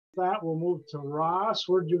That we'll move to Ross.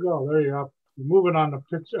 Where'd you go? There you are. You're moving on the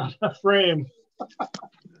picture on the frame. All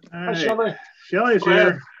Hi, right. Shelley. Shelley's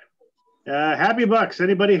here. Happy Bucks.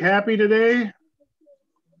 Anybody happy today?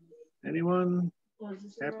 Anyone?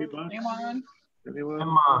 Happy Bucks? Anyone?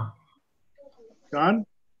 John?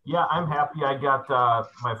 Yeah, I'm happy. I got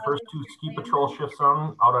my first 2 ski patrol shifts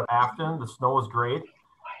on out at Afton. The snow was great.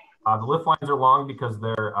 The lift lines are long because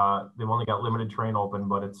they've only got limited terrain open,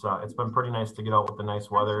 but it's been pretty nice to get out with the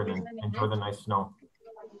nice weather and enjoy the nice snow.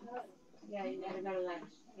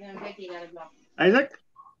 Isaac?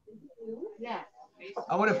 Yeah.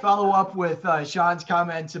 I want to follow up with Sean's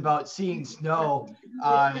comments about seeing snow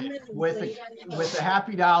with a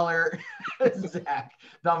happy dollar. Zach,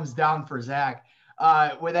 thumbs down for Zach.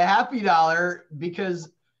 With a happy dollar,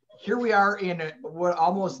 because here we are in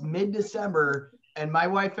almost mid-December, and my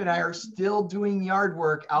wife and I are still doing yard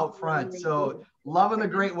work out front. So loving the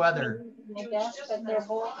great weather. Anybody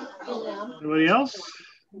else?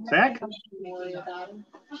 Zach?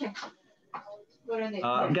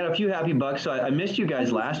 I've got a few happy bucks. I missed you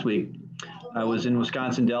guys last week. I was in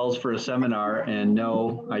Wisconsin Dells for a seminar, and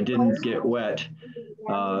no, I didn't get wet.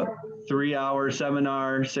 3-hour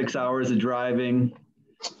seminar, 6 hours of driving,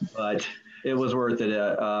 but it was worth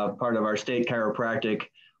it. Part of our state chiropractic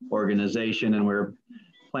organization, and we're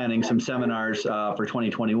planning some seminars for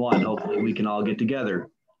 2021. Hopefully we can all get together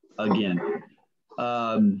again.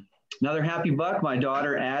 Another happy buck, my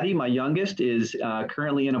daughter Addie, my youngest, is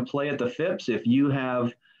currently in a play at the Phipps. If you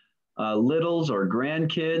have littles or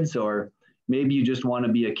grandkids, or maybe you just want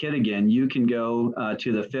to be a kid again, you can go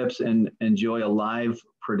to the Phipps and enjoy a live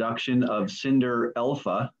production of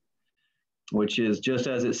Cinderella, which is just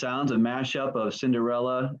as it sounds, a mashup of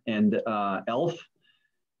Cinderella and Elf.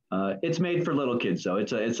 It's made for little kids, though.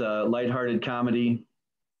 It's a lighthearted comedy,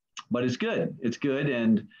 but it's good. It's good,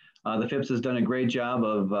 and the Phipps has done a great job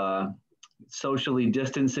of socially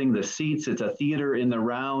distancing the seats. It's a theater in the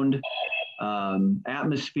round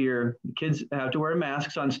atmosphere. The kids have to wear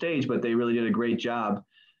masks on stage, but they really did a great job.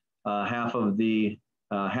 Half of the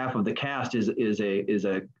cast is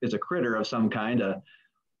a critter of some kind, a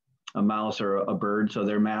mouse or a bird. So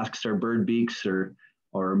their masks are bird beaks or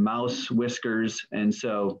mouse whiskers, and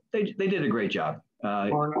so they did a great job.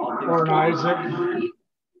 Or an Isaac.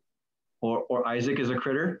 Or Isaac is a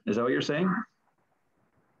critter. Is that what you're saying?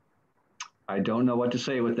 I don't know what to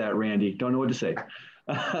say with that, Randy. Don't know what to say.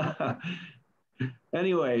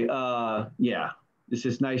 Anyway, yeah, it's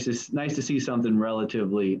just nice. It's nice to see something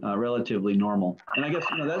relatively normal. And I guess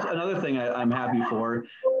that's another thing I'm happy for.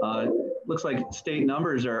 Looks like state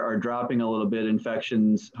numbers are dropping a little bit.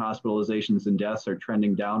 Infections, hospitalizations, and deaths are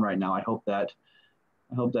trending down right now. I hope that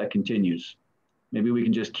continues. Maybe we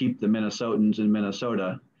can just keep the Minnesotans in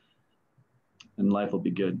Minnesota, and life will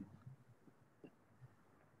be good.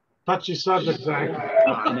 Touchy subject, Zach.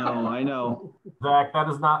 I know. Zach, that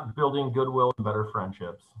is not building goodwill and better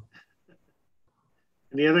friendships.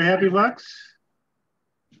 Any other happy bucks?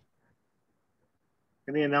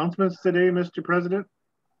 Any announcements today, Mr. President?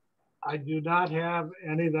 I do not have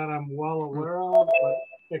any that I'm well aware of, but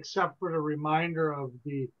except for the reminder of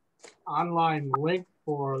the online link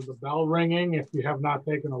for the bell ringing, if you have not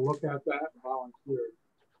taken a look at that and volunteered.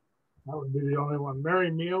 That would be the only one. Merry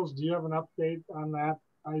Meals, do you have an update on that,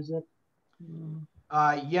 Isaac?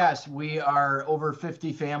 Yes, we are over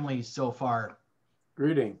 50 families so far.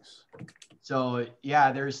 Greetings. So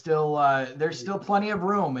yeah, there's still plenty of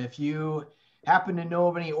room. If you happen to know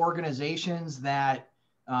of any organizations that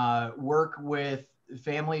work with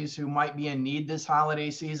families who might be in need this holiday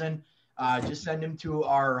season, just send them to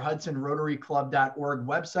our HudsonRotaryClub.org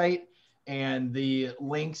website, and the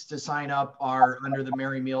links to sign up are under the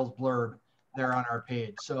Merry Meals blurb there on our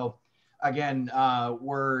page. So again,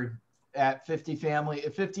 we're at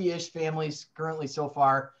 50-ish families currently so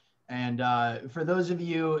far. And for those of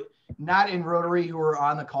you not in Rotary who are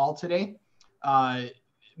on the call today,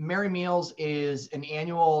 Merry Meals is an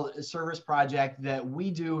annual service project that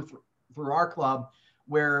we do through our club,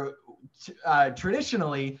 where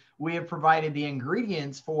traditionally we have provided the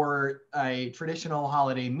ingredients for a traditional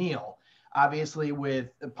holiday meal. Obviously,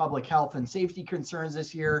 with the public health and safety concerns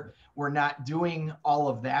this year, we're not doing all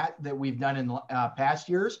of that we've done in past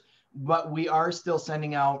years, but we are still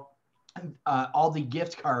sending out all the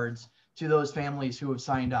gift cards to those families who have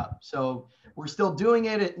signed up. So we're still doing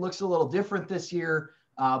it. It looks a little different this year,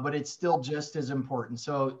 but it's still just as important.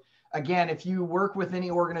 So again, if you work with any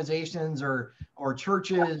organizations or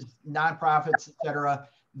churches, nonprofits, et cetera,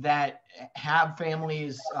 that have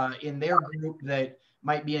families in their group that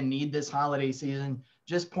might be in need this holiday season,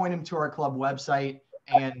 just point them to our club website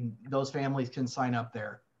and those families can sign up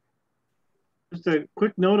there. Just a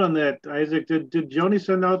quick note on that, Isaac. Did Joni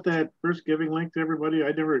send out that first giving link to everybody?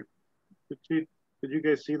 I never did. Did you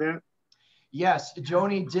guys see that? Yes,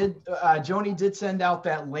 Joni did send out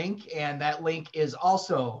that link, and that link is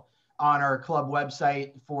also on our club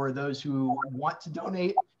website for those who want to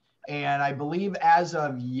donate. And I believe as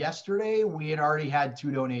of yesterday, we had already had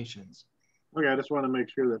 2 donations. Okay, I just want to make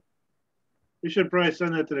sure that we should probably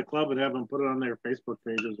send that to the club and have them put it on their Facebook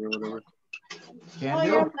pages or whatever. Can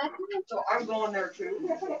do. So I'm going there too.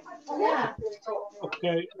 Yeah.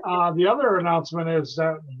 Okay, the other announcement is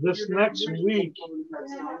that this next week,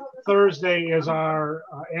 Thursday, is our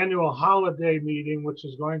annual holiday meeting, which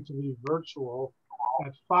is going to be virtual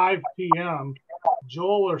at 5 p.m.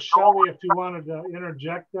 Joel or Shelley, if you wanted to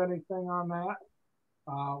interject anything on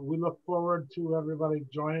that, we look forward to everybody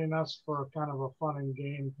joining us for kind of a fun and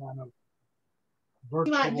game kind of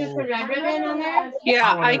virtual. You want just put red ribbon on there?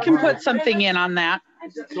 Yeah, I can put something in on that.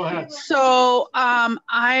 Go ahead. So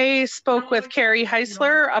I spoke with Carrie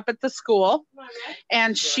Heisler up at the school,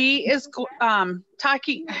 and she is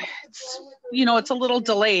talking, it's a little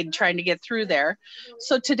delayed trying to get through there.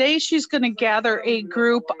 So today she's going to gather a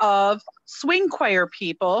group of swing choir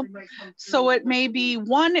people. So it may be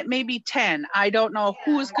 1, it may be 10. I don't know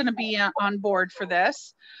who's going to be on board for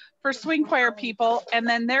this. For swing choir people, and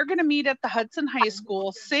then they're going to meet at the Hudson High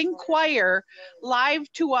School, sing choir live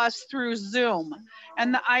to us through Zoom.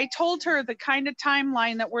 And I told her the kind of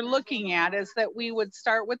timeline that we're looking at is that we would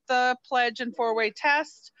start with the pledge and 4-way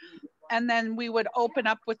test, and then we would open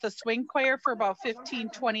up with the swing choir for about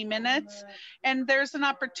 15-20 minutes. And there's an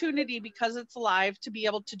opportunity, because it's live, to be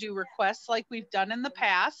able to do requests like we've done in the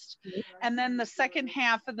past. And then the second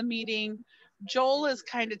half of the meeting, Joel is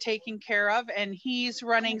kind of taken care of, and he's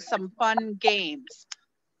running some fun games.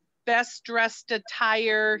 Best dressed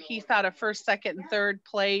attire, he thought a first, second, and third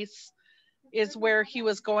place is where he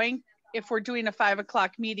was going. If we're doing a 5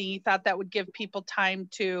 o'clock meeting, he thought that would give people time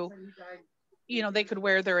to, they could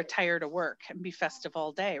wear their attire to work and be festive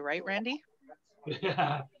all day, right, Randy?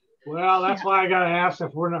 Yeah. Well, that's why I got to ask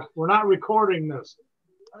if we're not recording this.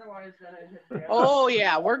 Oh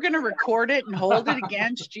yeah, we're gonna record it and hold it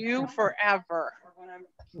against you forever.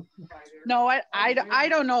 No, I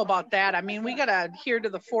don't know about that. I mean, we gotta adhere to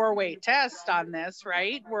the 4-way test on this,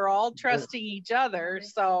 right? We're all trusting each other,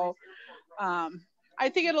 so I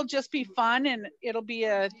think it'll just be fun, and it'll be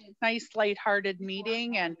a nice lighthearted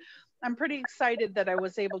meeting. And I'm pretty excited that I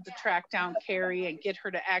was able to track down Carrie and get her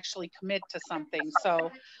to actually commit to something. So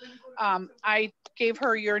I gave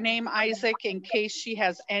her your name, Isaac, in case she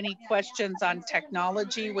has any questions on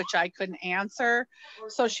technology, which I couldn't answer.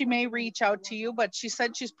 So she may reach out to you, but she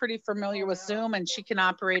said she's pretty familiar with Zoom and she can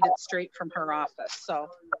operate it straight from her office. So,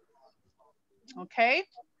 okay.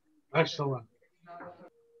 Excellent.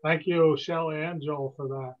 Thank you, Shelley and Joel, for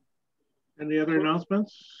that. Any other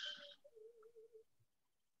announcements?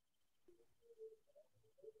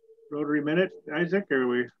 Rotary minute, Isaac, or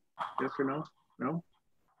we yes or no? No? All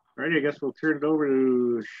right, I guess we'll turn it over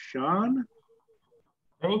to Sean.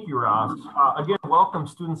 Thank you, Ross. Again, welcome,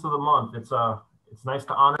 students of the month. It's nice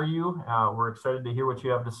to honor you. We're excited to hear what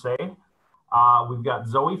you have to say. We've got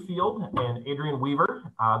Zoe Field and Adrian Weaver.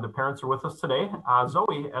 The parents are with us today.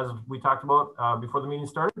 Zoe, as we talked about before the meeting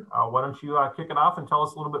started, why don't you kick it off and tell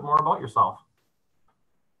us a little bit more about yourself?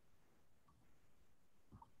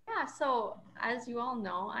 Yeah, so as you all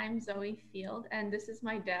know, I'm Zoe Field, and this is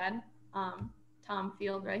my dad, Tom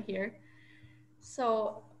Field, right here.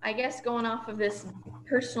 So I guess going off of this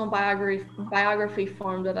personal biography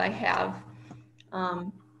form that I have,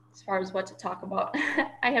 as far as what to talk about,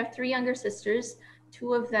 I have 3 younger sisters.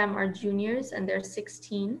 2 of them are juniors, and they're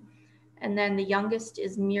 16. And then the youngest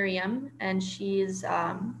is Miriam, and she's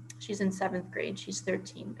in 7th grade. She's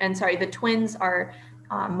 13. And sorry, the twins are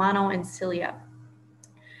Mono and Celia.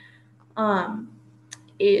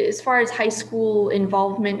 As far as high school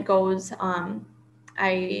involvement goes,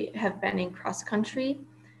 I have been in cross country,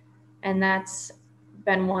 and that's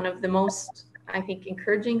been one of the most, I think,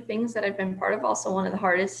 encouraging things that I've been part of. Also one of the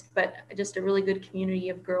hardest, but just a really good community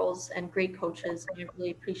of girls and great coaches. And I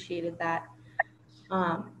really appreciated that.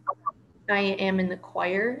 I am in the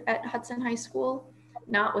choir at Hudson High School,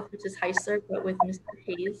 not with Mrs. Heisler, but with Mr.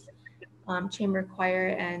 Hayes, chamber choir.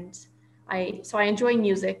 And so I enjoy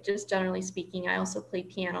music, just generally speaking. I also play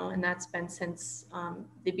piano, and that's been since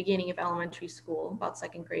the beginning of elementary school, about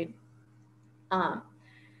 2nd grade.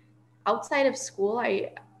 Outside of school,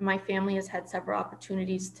 my family has had several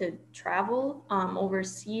opportunities to travel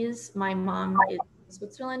overseas. My mom is in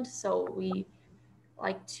Switzerland, so we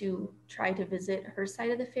like to try to visit her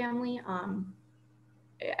side of the family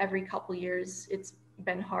every couple years. It's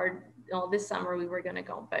been hard this summer we were going to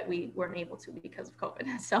go, but we weren't able to because of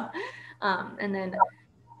COVID. So, and then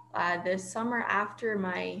this summer after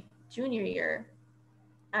my junior year,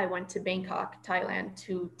 I went to Bangkok, Thailand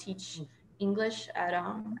to teach English at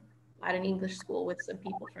an English school with some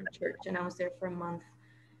people from church. And I was there for a month.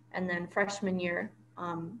 And then freshman year,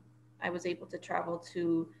 I was able to travel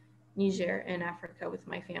to Niger in Africa with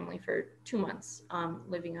my family for 2 months,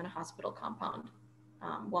 living on a hospital compound.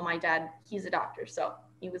 Well, my dad, he's a doctor, so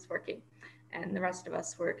he was working. And the rest of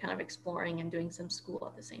us were kind of exploring and doing some school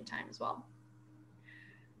at the same time as well.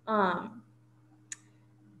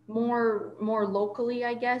 More locally,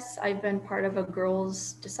 I guess, I've been part of a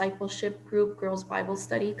girls' discipleship group, girls' Bible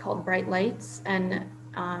study called Bright Lights. And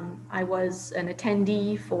I was an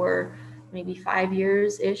attendee for maybe 5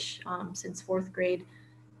 years-ish, since 4th grade.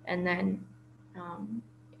 And then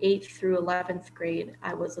 8th through 11th grade,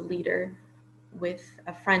 I was a leader with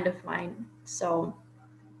a friend of mine. So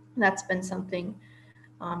that's been something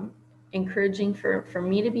encouraging for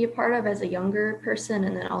me to be a part of as a younger person,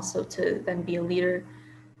 and then also to then be a leader.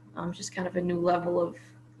 Just kind of a new level of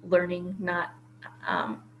learning, not,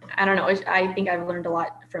 I don't know, I think I've learned a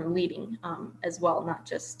lot from leading as well, not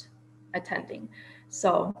just attending.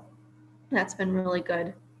 So that's been really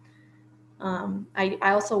good. I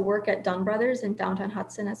also work at Dunn Brothers in downtown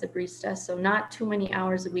Hudson as a barista, so not too many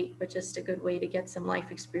hours a week, but just a good way to get some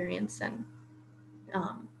life experience. And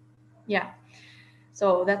yeah,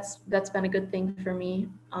 so that's been a good thing for me.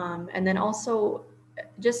 And then also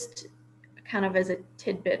just kind of as a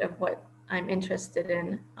tidbit of what I'm interested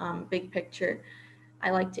in, big picture, I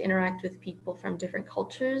like to interact with people from different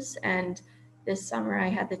cultures. And this summer I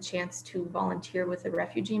had the chance to volunteer with a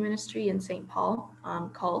refugee ministry in St. Paul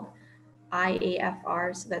called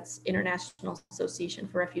IAFR, so that's International Association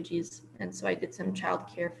for Refugees. And so I did some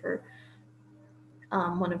childcare for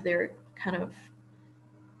one of their kind of,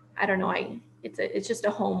 I don't know, it's just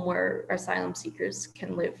a home where asylum seekers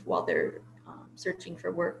can live while they're searching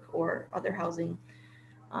for work or other housing,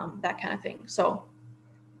 that kind of thing. So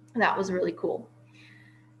that was really cool.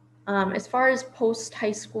 As far as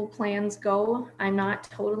post-high school plans go, I'm not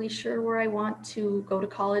totally sure where I want to go to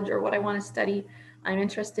college or what I want to study. I'm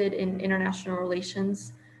interested in international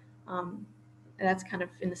relations. That's kind of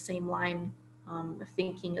in the same line of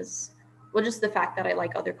thinking as, well, just the fact that I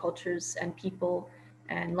like other cultures and people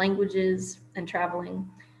and languages and traveling.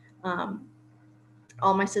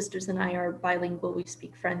 All my sisters and I are bilingual. We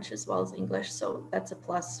speak French as well as English, so that's a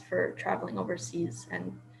plus for traveling overseas.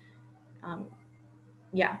 And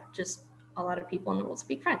yeah, just a lot of people in the world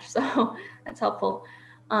speak French, so that's helpful.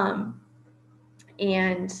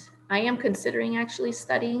 And I am considering actually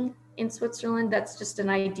studying in Switzerland. That's just an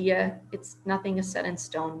idea. It's nothing is set in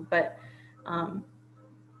stone, but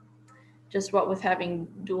just what with having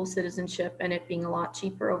dual citizenship and it being a lot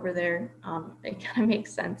cheaper over there, it kind of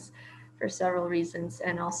makes sense for several reasons,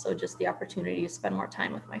 and also just the opportunity to spend more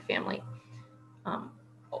time with my family,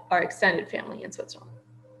 our extended family in Switzerland.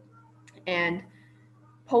 And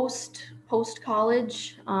post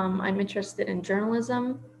college, I'm interested in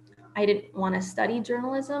journalism. I didn't want to study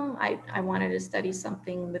journalism. I wanted to study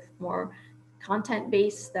something with more content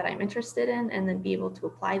base that I'm interested in, and then be able to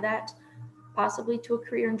apply that possibly to a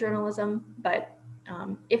career in journalism. But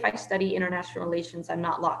if I study international relations, I'm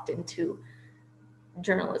not locked into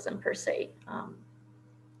journalism per se.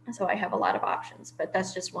 So I have a lot of options, but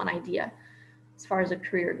that's just one idea as far as a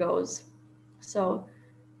career goes. So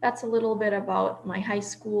that's a little bit about my high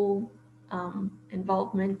school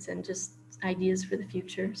involvement and just ideas for the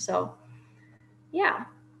future. So yeah.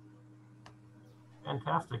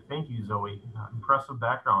 Fantastic. Thank you, Zoe. Impressive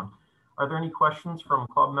background. Are there any questions from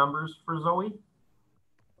club members for Zoe?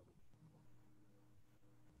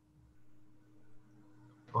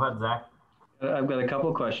 Go ahead, Zach. I've got a couple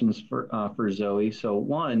of questions for Zoe. So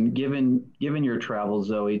one, given your travel,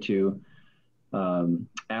 Zoe, to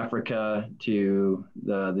Africa, to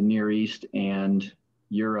the Near East and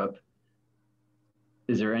Europe,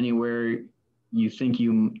 is there anywhere you think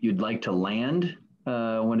you'd like to land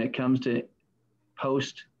when it comes to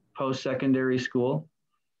post-secondary school?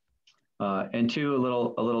 And two,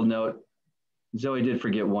 a little note, Zoe did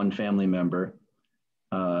forget one family member,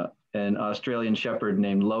 an Australian Shepherd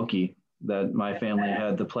named Loki, that my family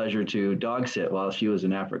had the pleasure to dog sit while she was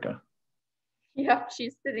in Africa. Yep,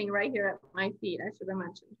 she's sitting right here at my feet. I should have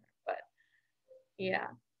mentioned her, but yeah.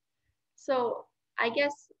 So I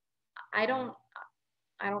guess I don't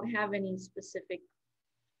have any specific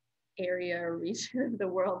area or region of the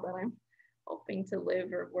world that I'm hoping to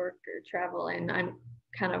live or work or travel in. I'm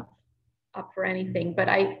kind of up for anything, but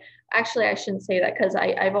I shouldn't say that, because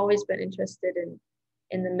I've always been interested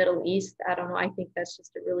in the Middle East. I don't know. I think that's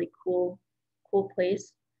just a really cool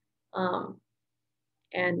place.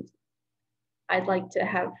 And I'd like to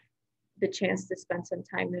have the chance to spend some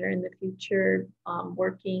time there in the future,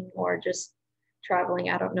 working or just traveling.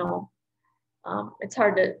 I don't know. It's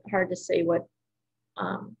hard to say what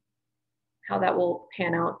how that will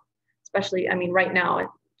pan out. Especially, I mean, right now I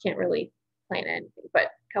can't really plan anything, but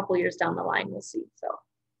a couple years down the line we'll see. So,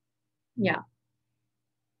 yeah.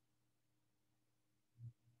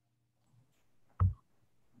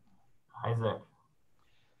 Isaac.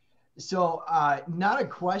 So not a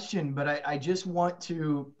question, but I just want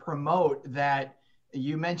to promote that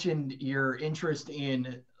you mentioned your interest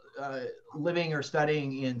in living or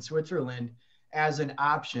studying in Switzerland as an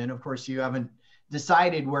option. Of course, you haven't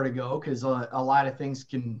decided where to go because a lot of things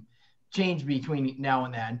can change between now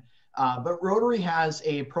and then. But Rotary has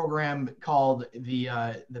a program called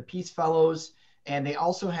the Peace Fellows, and they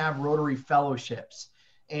also have Rotary Fellowships.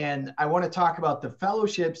 And I want to talk about the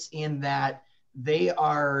fellowships in that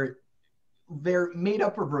they're made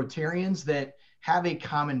up of Rotarians that have a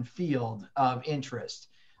common field of interest.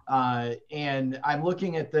 And I'm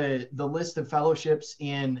looking at the list of fellowships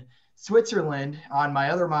in Switzerland on my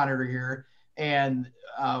other monitor here. And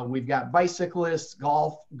we've got bicyclists,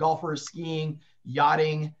 golfers, skiing,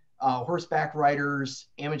 yachting, horseback riders,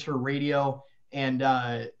 amateur radio, and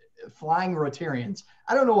flying Rotarians.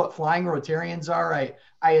 I don't know what flying Rotarians are.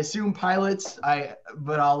 I assume pilots,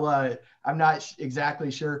 but I'm not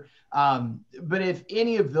exactly sure. But if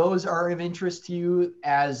any of those are of interest to you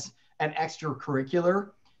as an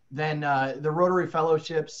extracurricular, then the Rotary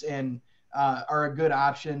Fellowships are a good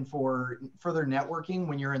option for further networking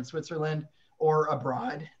when you're in Switzerland or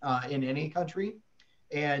abroad in any country.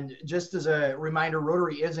 And just as a reminder,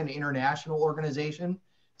 Rotary is an international organization.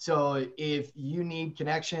 So if you need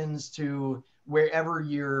connections to wherever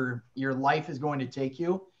your life is going to take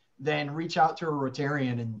you, then reach out to a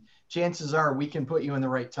Rotarian, and chances are we can put you in the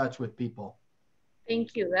right touch with people.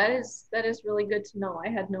 Thank you. That is really good to know. I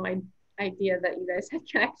had no idea that you guys had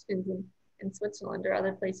connections in Switzerland or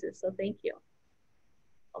other places. So thank you.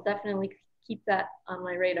 I'll definitely keep that on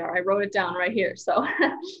my radar. I wrote it down right here. So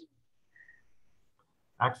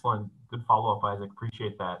excellent. Good follow-up, Isaac.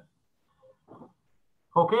 Appreciate that.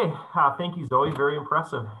 Okay. Thank you, Zoe. Very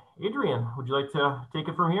impressive. Adrian, would you like to take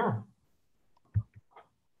it from here?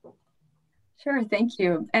 Sure, thank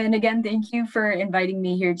you. And again, thank you for inviting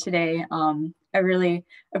me here today. I really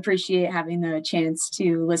appreciate having the chance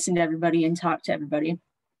to listen to everybody and talk to everybody.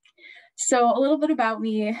 So a little bit about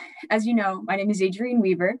me. As you know, my name is Adrienne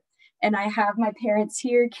Weaver, and I have my parents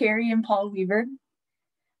here, Carrie and Paul Weaver.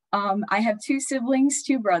 I have two siblings,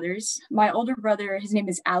 two brothers. My older brother, his name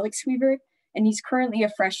is Alex Weaver, and he's currently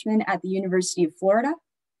a freshman at the University of Florida.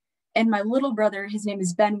 And my little brother, his name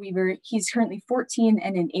is Ben Weaver. He's currently 14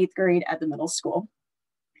 and in 8th grade at the middle school.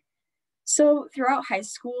 So throughout high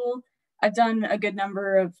school, I've done a good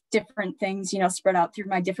number of different things, spread out through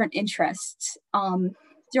my different interests.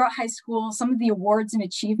 Throughout high school, some of the awards and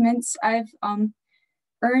achievements I've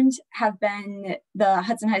earned have been the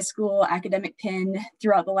Hudson High School academic pin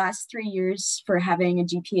throughout the last 3 years for having a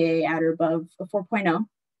GPA at or above a 4.0.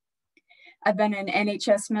 I've been an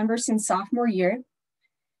NHS member since sophomore year.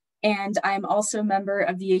 And I'm also a member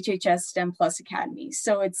of the HHS STEM Plus Academy.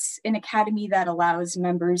 So it's an academy that allows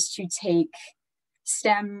members to take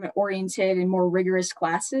STEM-oriented and more rigorous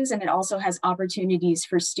classes, and it also has opportunities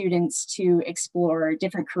for students to explore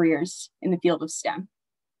different careers in the field of STEM.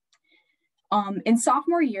 In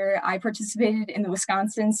sophomore year, I participated in the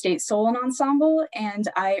Wisconsin State Solon Ensemble, and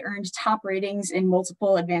I earned top ratings in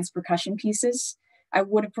multiple advanced percussion pieces. I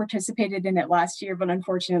would have participated in it last year, but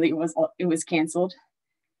unfortunately it was canceled.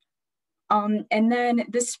 And then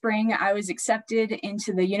this spring, I was accepted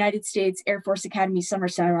into the United States Air Force Academy Summer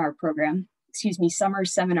Seminar Program.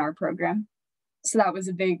 So that was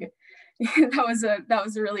a big, that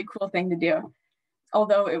was a really cool thing to do.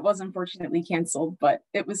 Although it was unfortunately canceled, but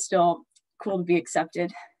it was still cool to be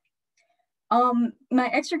accepted. My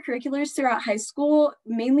extracurriculars throughout high school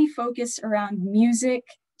mainly focus around music,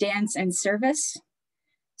 dance, and service.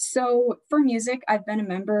 So for music, I've been a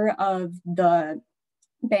member of the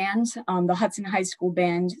band, the Hudson High School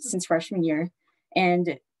band since freshman year,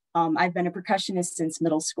 and I've been a percussionist since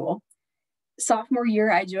middle school. Sophomore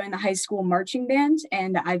year, I joined the high school marching band,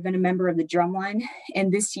 and I've been a member of the drum line.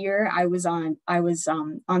 And this year, I was on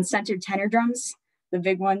centered tenor drums, the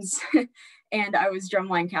big ones, and I was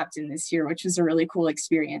drumline captain this year, which was a really cool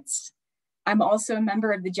experience. I'm also a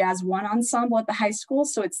member of the Jazz One ensemble at the high school,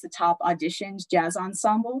 so it's the top auditioned jazz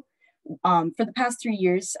ensemble. For the past 3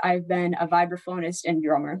 years, I've been a vibraphonist and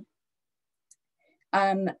drummer.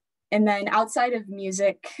 And then outside of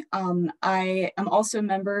music, I am also a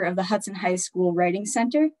member of the Hudson High School Writing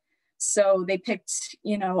Center. So they picked,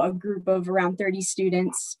 a group of around 30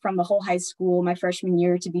 students from the whole high school my freshman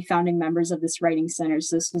year to be founding members of this writing center.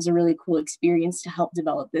 So this was a really cool experience to help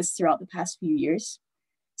develop this throughout the past few years.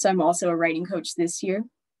 So I'm also a writing coach this year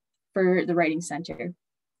for the writing center.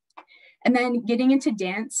 And then getting into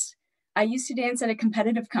dance, I used to dance at a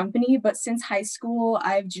competitive company, but since high school,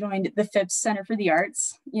 I've joined the Phipps Center for the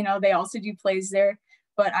Arts. They also do plays there,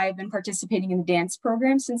 but I've been participating in the dance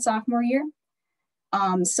program since sophomore year.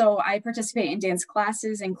 So I participate in dance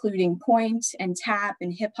classes, including point and tap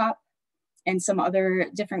and hip hop and some other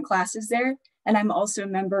different classes there. And I'm also a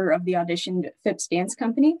member of the auditioned Phipps Dance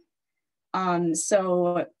Company.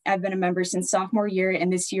 So I've been a member since sophomore year,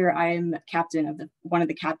 and this year I am one of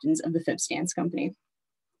the captains of the Phipps Dance Company.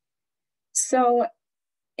 So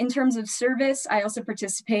in terms of service, I also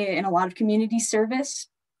participate in a lot of community service.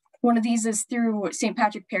 One of these is through St.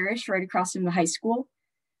 Patrick Parish, right across from the high school.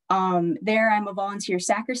 There I'm a volunteer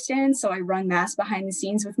sacristan, so I run mass behind the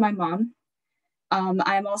scenes with my mom.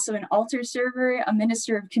 I'm also an altar server, a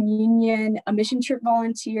minister of communion, a mission trip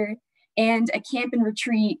volunteer, and a camp and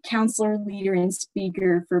retreat counselor, leader, and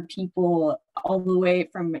speaker for people all the way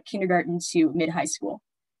from kindergarten to mid-high school.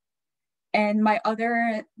 And my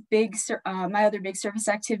other big service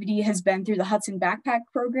activity has been through the Hudson Backpack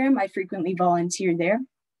Program. I frequently volunteer there.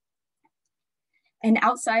 And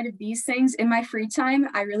outside of these things, in my free time,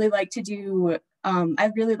 I really like to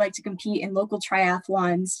compete in local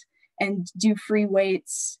triathlons and do free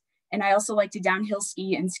weights. And I also like to downhill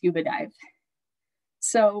ski and scuba dive.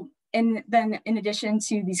 So, and then in addition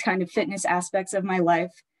to these kind of fitness aspects of my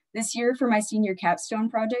life, this year for my senior capstone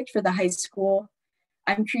project for the high school,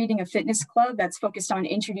 I'm creating a fitness club that's focused on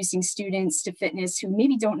introducing students to fitness who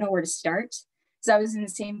maybe don't know where to start. So I was in the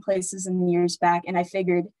same places in the years back, and I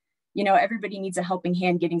figured, everybody needs a helping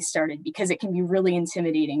hand getting started, because it can be really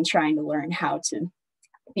intimidating trying to learn how to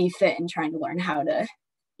be fit and trying to learn how to,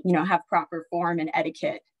 have proper form and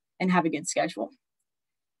etiquette and have a good schedule.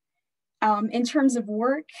 In terms of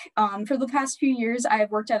work, for the past few years, I've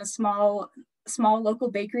worked at a small local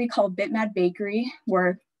bakery called Bitmad Bakery,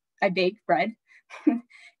 where I bake bread.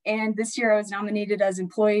 And this year I was nominated as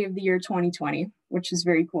Employee of the Year 2020, which is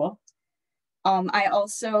very cool. I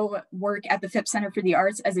also work at the Phipps Center for the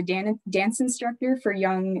Arts as a dance instructor for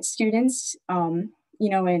young students,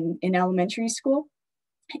 in elementary school.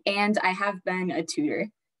 And I have been a tutor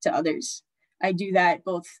to others. I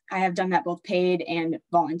have done that both paid and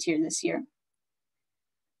volunteer this year.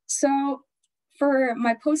 So for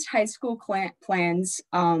my post-high school plans,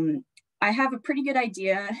 I have a pretty good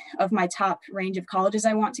idea of my top range of colleges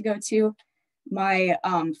I want to go to. My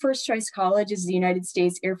first choice college is the United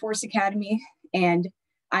States Air Force Academy, and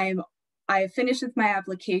I finished with my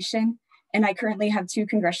application, and I currently have 2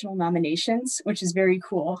 congressional nominations, which is very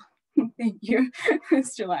cool. Thank you,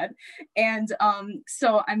 Mr. Ladd. And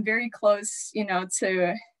so I'm very close,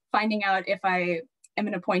 to finding out if I am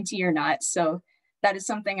an appointee or not. So that is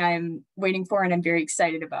something I'm waiting for, and I'm very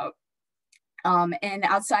excited about. And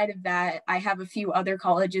outside of that, I have a few other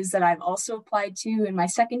colleges that I've also applied to in my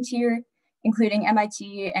second tier, including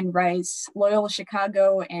MIT and Rice, Loyola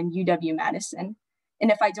Chicago, and UW-Madison.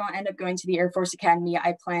 And if I don't end up going to the Air Force Academy,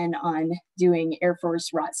 I plan on doing Air Force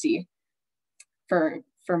ROTC for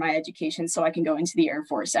my education, so I can go into the Air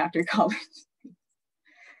Force after college.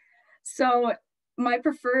 So my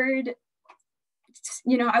preferred,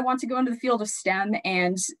 I want to go into the field of STEM,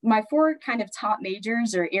 and my 4 kind of top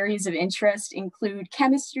majors or areas of interest include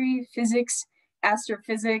chemistry, physics,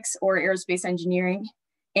 astrophysics, or aerospace engineering,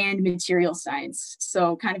 and material science.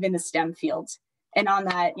 So kind of in the STEM field. And on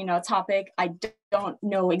that, topic, I don't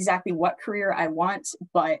know exactly what career I want,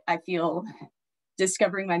 but I feel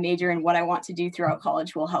discovering my major and what I want to do throughout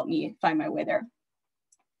college will help me find my way there.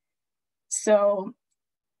 So,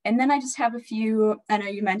 and then I just have a few, I know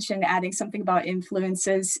you mentioned adding something about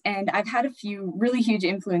influences, and I've had a few really huge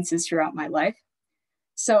influences throughout my life.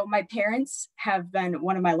 So my parents have been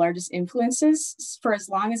one of my largest influences for as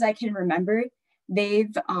long as I can remember.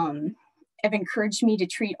 They've have encouraged me to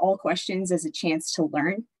treat all questions as a chance to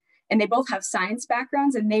learn. And they both have science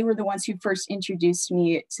backgrounds, and they were the ones who first introduced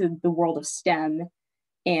me to the world of STEM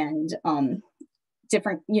and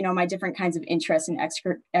different, my different kinds of interests and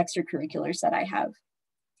extracurriculars that I have.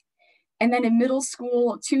 And then in middle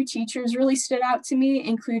school, 2 teachers really stood out to me,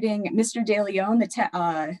 including Mr. De Leon,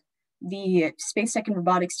 the space tech and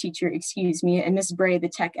robotics teacher, and Miss Bray, the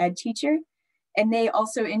tech ed teacher. And they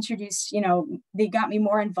also introduced, they got me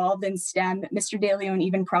more involved in STEM. Mr. De Leon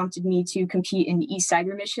even prompted me to compete in the East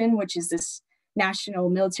Cyber Mission, which is this national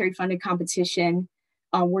military funded competition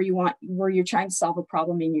where you're trying to solve a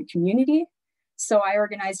problem in your community. So I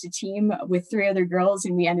organized a team with 3 other girls,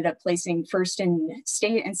 and we ended up placing first in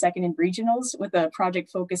state and second in regionals with a project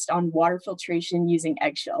focused on water filtration using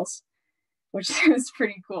eggshells, which was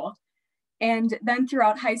pretty cool. And then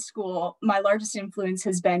throughout high school, my largest influence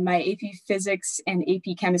has been my AP Physics and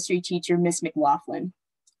AP Chemistry teacher, Miss McLaughlin.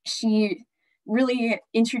 She really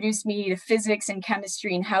introduced me to physics and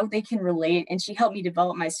chemistry and how they can relate, and she helped me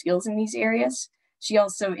develop my skills in these areas. She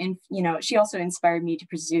also inspired me to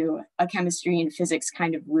pursue a chemistry and physics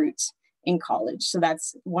kind of route in college. So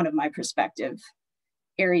that's one of my prospective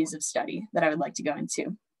areas of study that I would like to go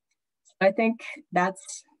into. I think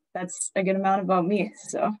that's a good amount about me.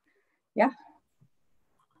 So, yeah.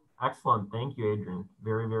 Excellent. Thank you, Adrian.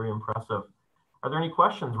 Very, very impressive. Are there any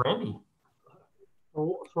questions, Randy?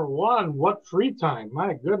 For one, what free time?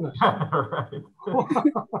 My goodness. Right.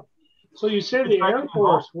 So you say the Air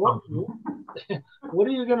Force. What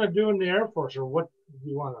are you going to do in the Air Force, or what do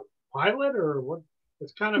you want to pilot, or what?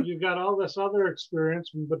 It's kind of, you've got all this other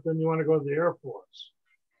experience, but then you want to go to the Air Force.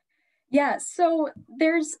 Yeah, so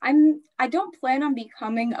I don't plan on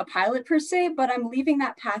becoming a pilot per se, but I'm leaving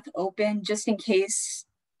that path open just in case,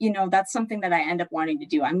 that's something that I end up wanting to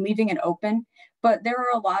do. I'm leaving it open, but there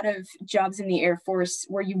are a lot of jobs in the Air Force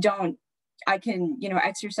where I can,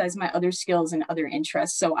 exercise my other skills and other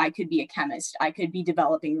interests. So I could be a chemist, I could be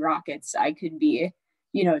developing rockets, I could be,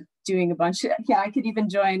 doing a bunch of, I could even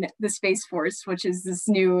join the Space Force, which is this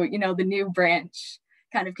new, the new branch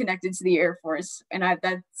kind of connected to the Air Force. And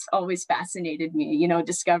that's always fascinated me,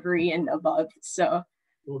 discovery and above. So.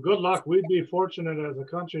 Well, good luck. We'd be fortunate as a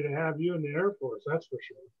country to have you in the Air Force, that's for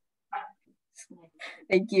sure.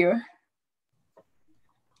 Thank you.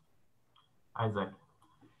 Isaac.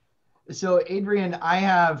 So Adrian, I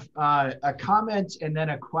have a comment and then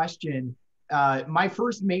a question. My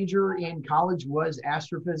first major in college was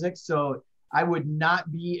astrophysics, so I would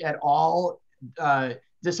not be at all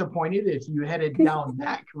disappointed if you headed down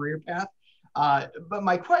that career path. But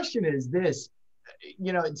my question is this,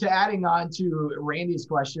 to adding on to Randy's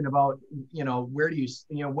question about, where do you,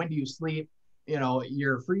 when do you sleep,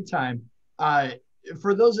 your free time?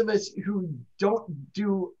 For those of us who don't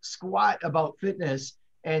do squat about fitness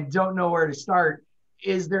and don't know where to start,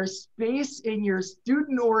 is there space in your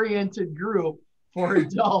student-oriented group for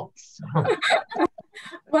adults?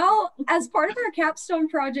 Well, as part of our capstone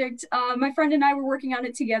project, my friend and I were working on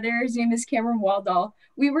it together. His name is Cameron Waldall.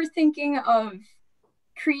 We were thinking of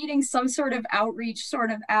creating some sort of outreach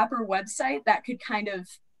sort of app or website that could kind of,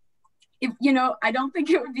 I don't think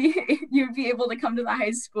you'd be able to come to the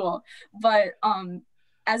high school, but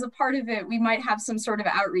as a part of it, we might have some sort of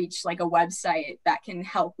outreach, like a website that can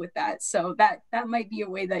help with that. So that might be a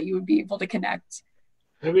way that you would be able to connect.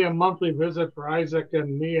 Maybe a monthly visit for Isaac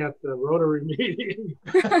and me at the Rotary meeting.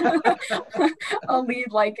 I'll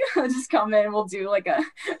just come in and we'll do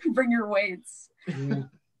bring your weights.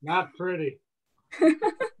 Not pretty.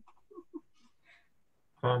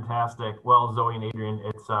 Fantastic. Well, Zoe and Adrian,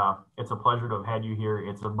 it's a pleasure to have had you here.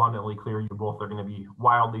 It's abundantly clear you both are going to be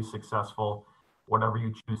wildly successful, whatever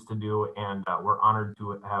you choose to do, and we're honored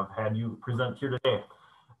to have had you present here today.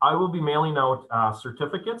 I will be mailing out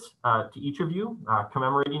certificates to each of you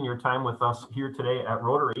commemorating your time with us here today at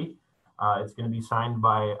Rotary. It's going to be signed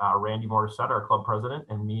by Randy Morissette, our club president,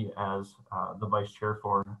 and me as the vice chair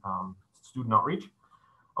for student outreach,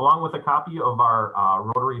 along with a copy of our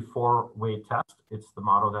Rotary 4-way test. It's the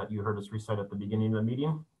motto that you heard us recite at the beginning of the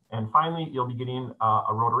meeting. And finally, you'll be getting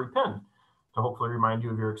a Rotary pin to hopefully remind you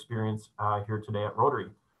of your experience here today at Rotary.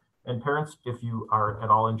 And parents, if you are at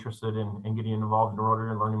all interested in getting involved in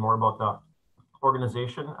Rotary and learning more about the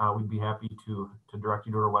organization, we'd be happy to direct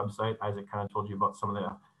you to our website. Isaac kind of told you about some of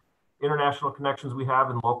the international connections we have,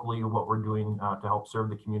 and locally what we're doing to help serve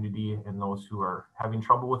the community and those who are having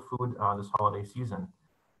trouble with food this holiday season.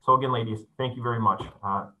 So again, ladies, thank you very much.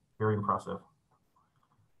 Very impressive.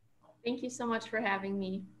 Thank you so much for having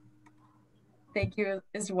me. Thank you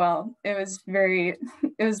as well. It was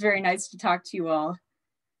very nice to talk to you all.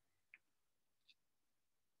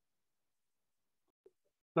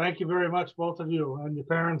 Thank you very much, both of you and your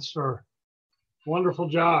parents, for wonderful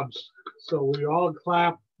jobs. So we all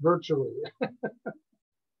clap virtually.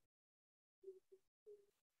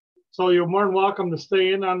 So you're more than welcome to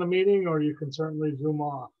stay in on the meeting, or you can certainly Zoom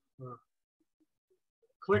off or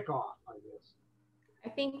click off, I guess. I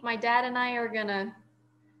think my dad and I are gonna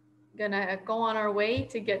go on our way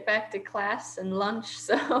to get back to class and lunch.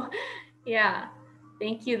 So yeah,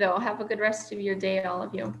 thank you though. Have a good rest of your day, all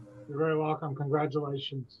of you. You're very welcome.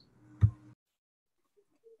 Congratulations.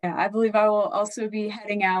 Yeah, I believe I will also be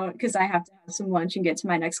heading out because I have to have some lunch and get to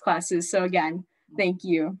my next classes. So again, Thank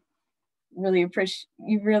you. Really appreciate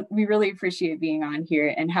we really appreciate being on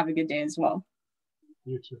here, and have a good day as well.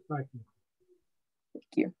 You too. Thank you. Thank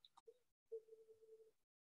you.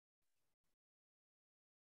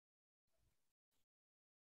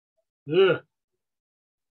 Yeah.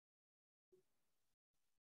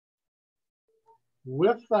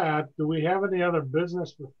 With that, do we have any other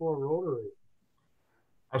business before Rotary?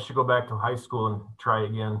 I should go back to high school and try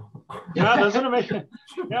again. Yeah, doesn't it make it?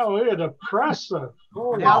 Yeah, we had to press it.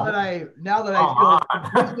 Now that I feel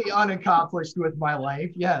completely unaccomplished with my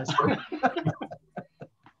life, yes.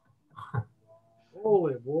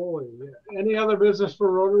 Holy boy. Yeah. Any other business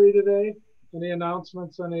for Rotary today? Any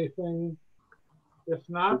announcements, anything? If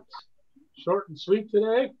not, short and sweet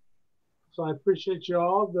today. So I appreciate you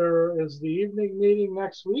all. There is the evening meeting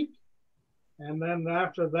next week. And then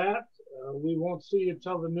after that, we won't see you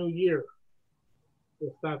till the new year,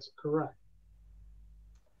 if that's correct.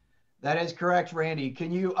 That is correct, Randy.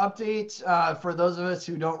 Can you update, for those of us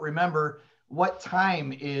who don't remember, what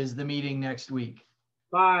time is the meeting next week?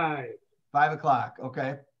 5 o'clock,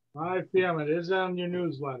 okay. 5 p.m. It is on your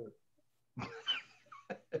newsletter.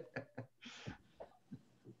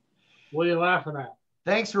 What are you laughing at?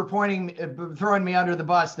 Thanks for throwing me under the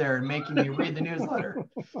bus there and making me read the newsletter.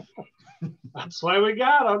 That's why we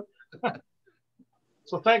got them.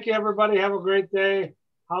 So thank you, everybody. Have a great day.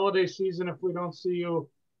 Holiday season if we don't see you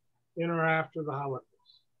in or after the holidays.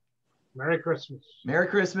 Merry Christmas. Merry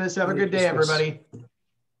Christmas. Have a good day, everybody.